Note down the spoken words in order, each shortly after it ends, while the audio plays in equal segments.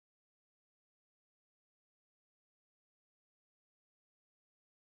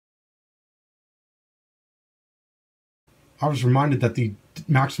I was reminded that the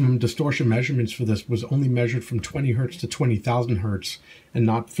maximum distortion measurements for this was only measured from 20 hertz to 20,000 hertz and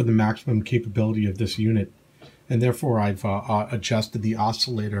not for the maximum capability of this unit. And therefore I've adjusted the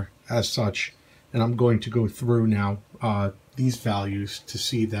oscillator as such. And I'm going to go through now these values to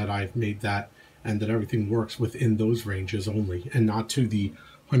see that I've made that and that everything works within those ranges only and not to the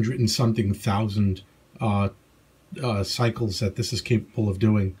 100 and something thousand cycles that this is capable of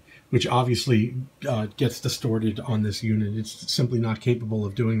doing, which obviously gets distorted on this unit. It's simply not capable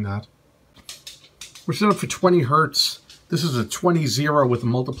of doing that. We're set up for 20 hertz. This is a 20-0 with a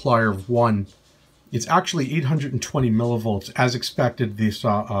multiplier of 1. It's actually 820 millivolts. As expected, this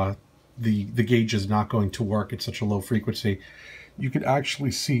the gauge is not going to work at such a low frequency. You could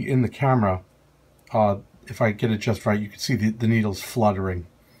actually see in the camera, if I get it just right, you can see the needles fluttering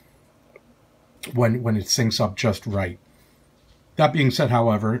when it syncs up just right. That being said,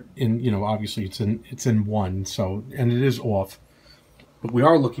 however, obviously it's in 1, so, and it is off. But we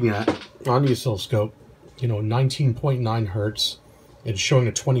are looking at, on the oscilloscope, 19.9 hertz. It's showing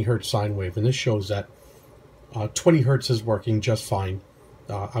a 20 hertz sine wave, and this shows that 20 hertz is working just fine.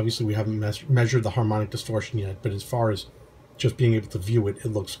 Obviously, we haven't measured the harmonic distortion yet, but as far as just being able to view it, it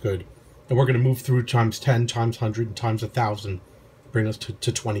looks good. And we're going to move through times 10, times 100, and times 1,000, bring us to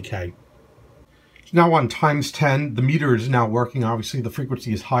 20K. Now on times 10, the meter is now working. Obviously, the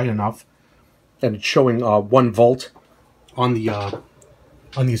frequency is high enough, and it's showing 1 volt on the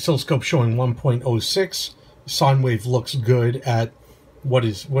oscilloscope, showing 1.06. Sine wave looks good at what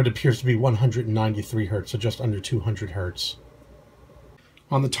appears to be 193 hertz, so just under 200 hertz.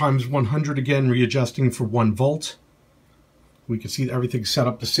 On the times 100 again, readjusting for 1 volt. We can see that everything's set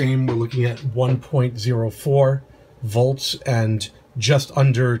up the same. We're looking at 1.04 volts and just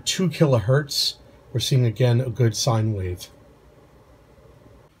under 2 kilohertz. We're seeing again a good sine wave.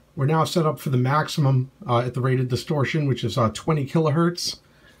 We're now set up for the maximum at the rated distortion, which is 20 kilohertz.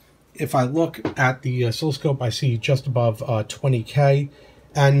 If I look at the oscilloscope, I see just above 20K,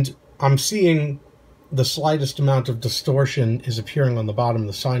 and I'm seeing the slightest amount of distortion is appearing on the bottom of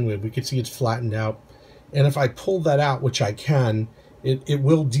the sine wave. We can see it's flattened out. And if I pull that out, which I can, it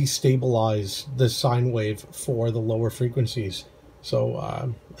will destabilize the sine wave for the lower frequencies. So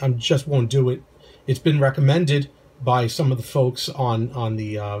I just won't do it. It's been recommended by some of the folks on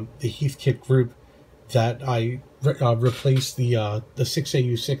the Heathkit group that I replace the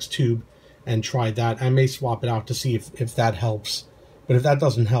 6AU6 tube and try that. I may swap it out to see if that helps. But if that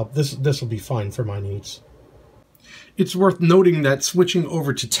doesn't help, this will be fine for my needs. It's worth noting that switching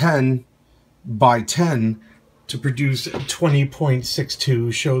over to 10 by 10 to produce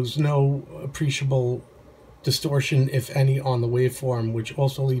 20.62 shows no appreciable distortion, if any, on the waveform, which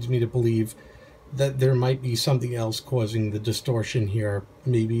also leads me to believe that there might be something else causing the distortion here,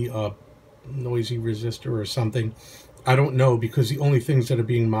 maybe a noisy resistor or something. I don't know, because the only things that are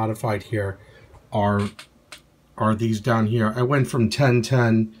being modified here are these down here. I went from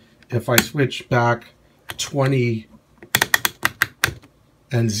 10-10. If I switch back 20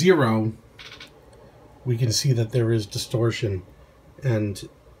 and 0, we can see that there is distortion, and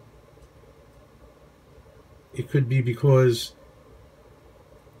it could be because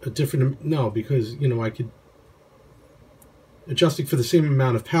because I could, adjusting for the same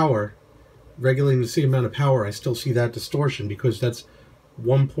amount of power, regulating the same amount of power, I still see that distortion, because that's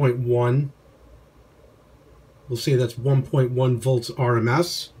 1.1. We'll say that's 1.1 volts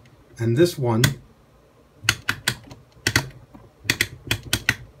RMS, and this one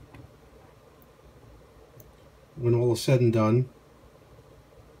when all is said and done,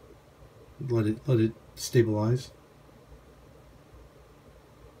 let it stabilize.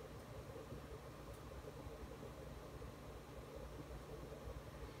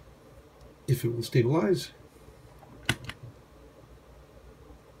 If it will stabilize.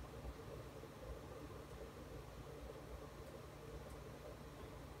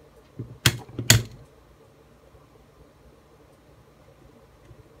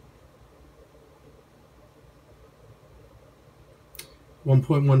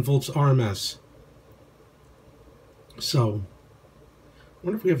 .1 volts RMS. So, I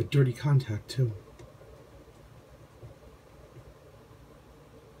wonder if we have a dirty contact too.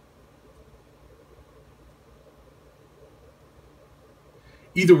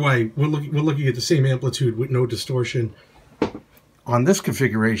 Either way, we're looking at the same amplitude with no distortion on this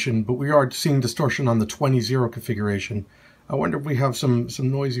configuration, but we are seeing distortion on the 20-0 configuration. I wonder if we have some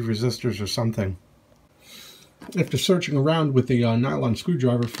noisy resistors or something. After searching around with the nylon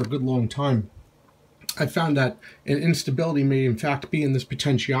screwdriver for a good long time, I found that an instability may in fact be in this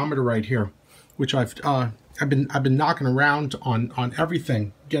potentiometer right here, which I've been knocking around on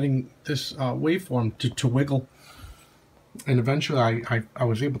everything, getting this waveform to wiggle. And eventually I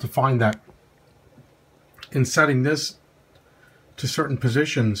was able to find that in setting this to certain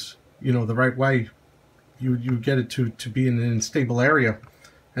positions, you know, the right way, you get it to be in an unstable area,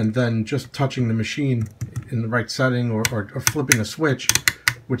 and then just touching the machine in the right setting or flipping a switch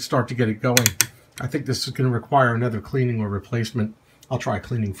would start to get it going. I think this is going to require another cleaning or replacement. I'll try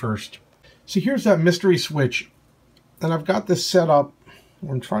cleaning first. So here's that mystery switch, and I've got this set up.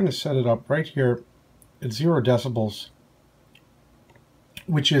 I'm trying to set it up right here at 0 decibels,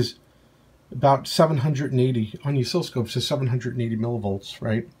 which is about 780 on the oscilloscope. Says 780 millivolts,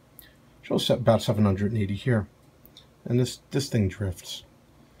 right? Shows about 780 here, and this thing drifts.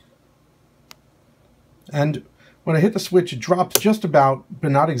 And when I hit the switch, it drops just about,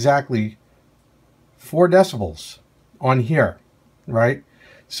 but not exactly, 4 decibels on here, right?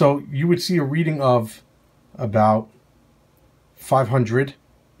 So you would see a reading of about 500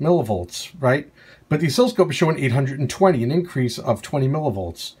 millivolts, right? But the oscilloscope is showing 820, an increase of 20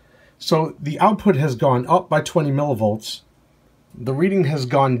 millivolts. So the output has gone up by 20 millivolts. The reading has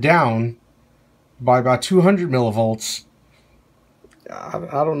gone down by about 200 millivolts. I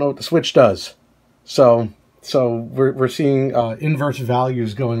don't know what the switch does. So we're seeing inverse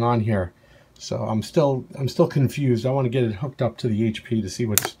values going on here. So I'm still confused. I want to get it hooked up to the HP to see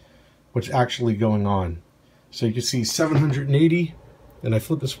what's actually going on. So you can see 780, and I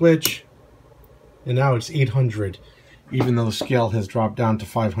flip the switch, and now it's 800, even though the scale has dropped down to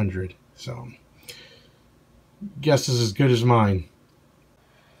 500. So guess is as good as mine.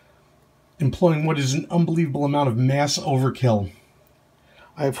 Employing what is an unbelievable amount of mass overkill,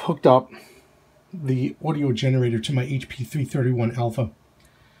 I've hooked up the audio generator to my HP 331 Alpha.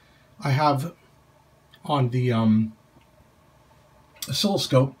 I have on the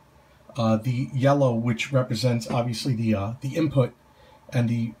oscilloscope the yellow, which represents obviously the input, and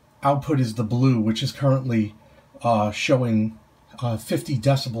the output is the blue, which is currently showing 50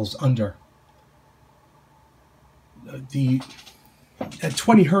 decibels under. At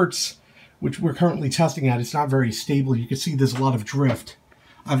 20 hertz, which we're currently testing at, it's not very stable. You can see there's a lot of drift.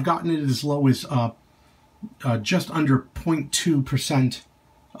 I've gotten it as low as just under 0.2%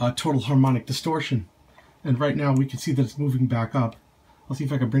 total harmonic distortion. And right now we can see that it's moving back up. I'll see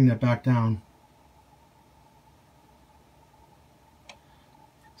if I can bring that back down.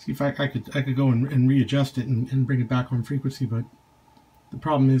 See if I could go and readjust it and bring it back on frequency, but the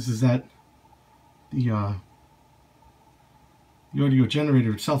problem is that the audio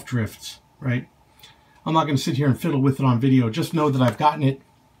generator itself drifts, right? I'm not going to sit here and fiddle with it on video. Just know that I've gotten it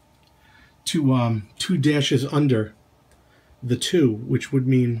to 2 dashes under the 2, which would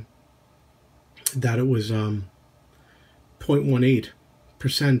mean that it was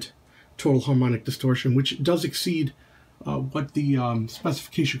 0.18% total harmonic distortion, which does exceed what the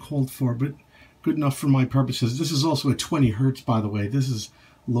specification called for, but good enough for my purposes. This is also at 20 hertz, by the way. This is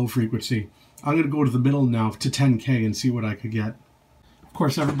low frequency. I'm going to go to the middle now to 10K and see what I could get. Of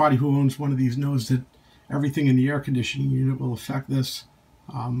course, everybody who owns one of these knows that everything in the air conditioning unit will affect this.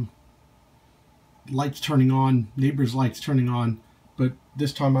 Lights turning on, neighbors' lights turning on, but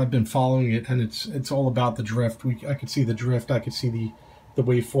this time I've been following it, and it's all about the drift. I could see the drift. I could see the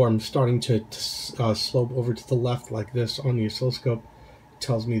waveform starting to slope over to the left like this on the oscilloscope. It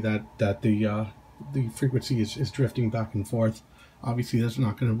tells me that the frequency is drifting back and forth. Obviously, that's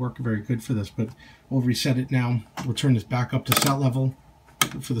not going to work very good for this, but we'll reset it now. We'll turn this back up to set level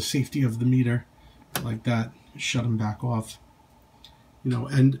for the safety of the meter, like that. Shut them back off. You know,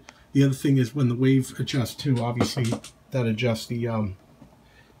 and the other thing is when the wave adjusts too, obviously that adjusts the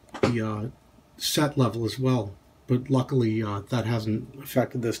set level as well. But luckily that hasn't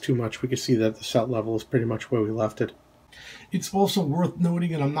affected this too much. We can see that the set level is pretty much where we left it. It's also worth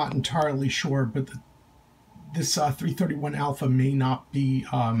noting, and I'm not entirely sure, but this 331 Alpha may not be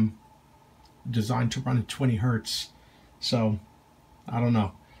designed to run at 20 hertz. So I don't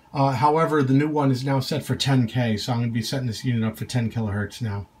know. However, the new one is now set for 10K, so I'm going to be setting this unit up for 10 kilohertz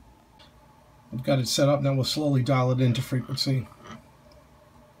now. I've got it set up, now we'll slowly dial it into frequency.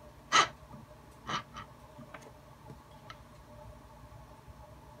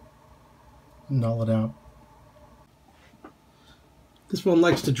 Null it out. This one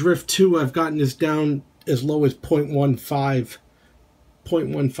likes to drift too. I've gotten this down as low as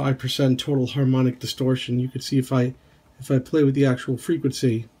 0.15% total harmonic distortion. You can see if I play with the actual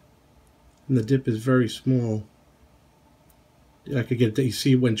frequency, and the dip is very small, I could get it. You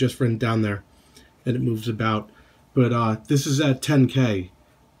see when just run down there, and it moves about. But this is at 10K,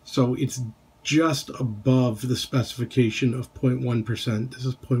 so it's just above the specification of 0.1%. This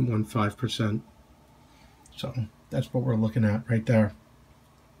is 0.15%. So that's what we're looking at right there.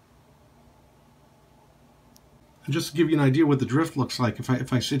 And just to give you an idea what the drift looks like,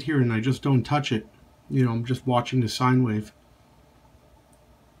 if I sit here and I just don't touch it, you know, I'm just watching the sine wave.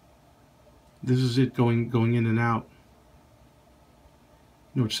 This is it going in and out.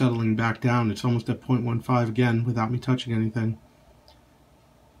 You know, it's settling back down. It's almost at 0.15 again without me touching anything.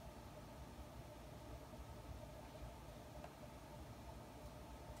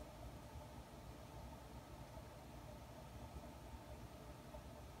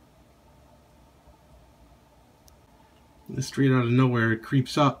 Straight out of nowhere, it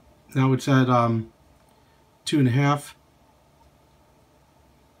creeps up. Now it's at 2.5.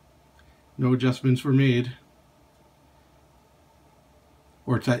 No adjustments were made.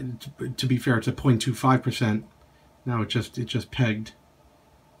 Or it's at, to be fair, it's at 0.25%. Now it just pegged.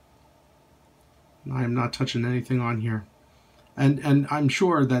 I am not touching anything on here. And I'm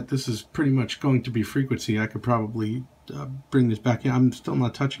sure that this is pretty much going to be frequency. I could probably bring this back in. I'm still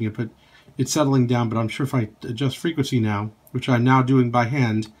not touching it, but it's settling down. But I'm sure if I adjust frequency now, which I'm now doing by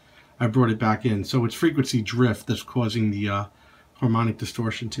hand, I brought it back in. So it's frequency drift that's causing the harmonic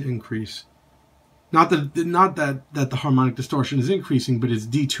distortion to increase. Not that the harmonic distortion is increasing, but it's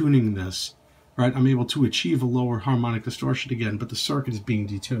detuning this, right? I'm able to achieve a lower harmonic distortion again, but the circuit is being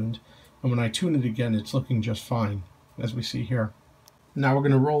detuned. And when I tune it again, it's looking just fine, as we see here. Now we're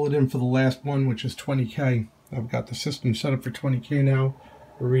going to roll it in for the last one, which is 20K. I've got the system set up for 20K now.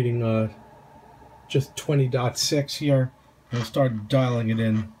 We're reading just 20.6 here. I'll start dialing it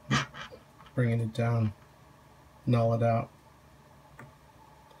in, bringing it down, null it out.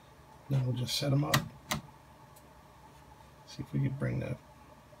 Now we'll just set them up. See if we can bring that.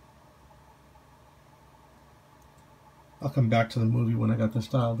 I'll come back to the movie when I got this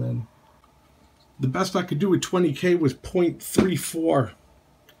dialed in. The best I could do with 20K was 0.34,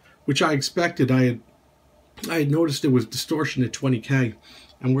 which I expected. I had noticed there was distortion at 20K,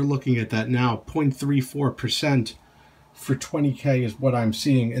 and we're looking at that now. 0.34% for 20K is what I'm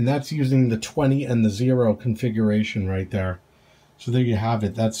seeing, and that's using the 20 and the 0 configuration right there. So there you have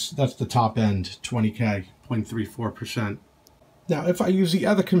it. That's the top end, 20K, 0.34%. Now, if I use the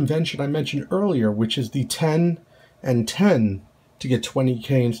other convention I mentioned earlier, which is the 10 and 10 to get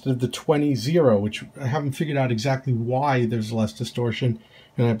 20K instead of the 20-0, which I haven't figured out exactly why there's less distortion,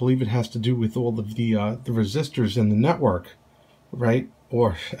 and I believe it has to do with all of the resistors in the network, right?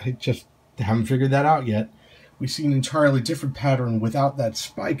 Or I just haven't figured that out yet. We see an entirely different pattern without that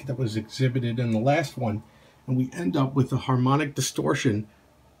spike that was exhibited in the last one, and we end up with a harmonic distortion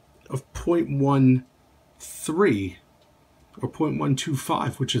of 0.13 or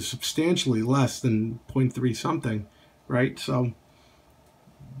 0.125, which is substantially less than 0.3 something, right? So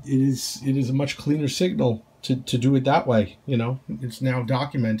it is a much cleaner signal to do it that way. You know, it's now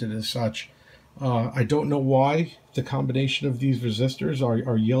documented as such. I don't know why the combination of these resistors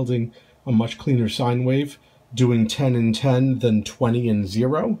are yielding a much cleaner sine wave, doing 10 and 10 than 20 and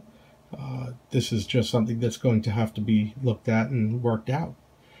 0. This is just something that's going to have to be looked at and worked out.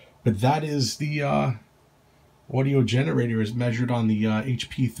 But that is the audio generator as measured on the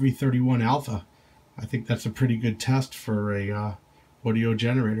HP331 Alpha. I think that's a pretty good test for a audio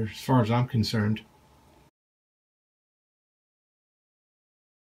generator as far as I'm concerned.